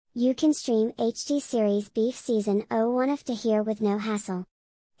You can stream HD series Beef Season 01 Afdah here with no hassle.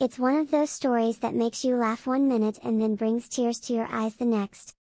 It's one of those stories that makes you laugh one minute and then brings tears to your eyes the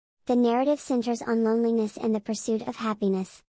next. The narrative centers on loneliness and the pursuit of happiness.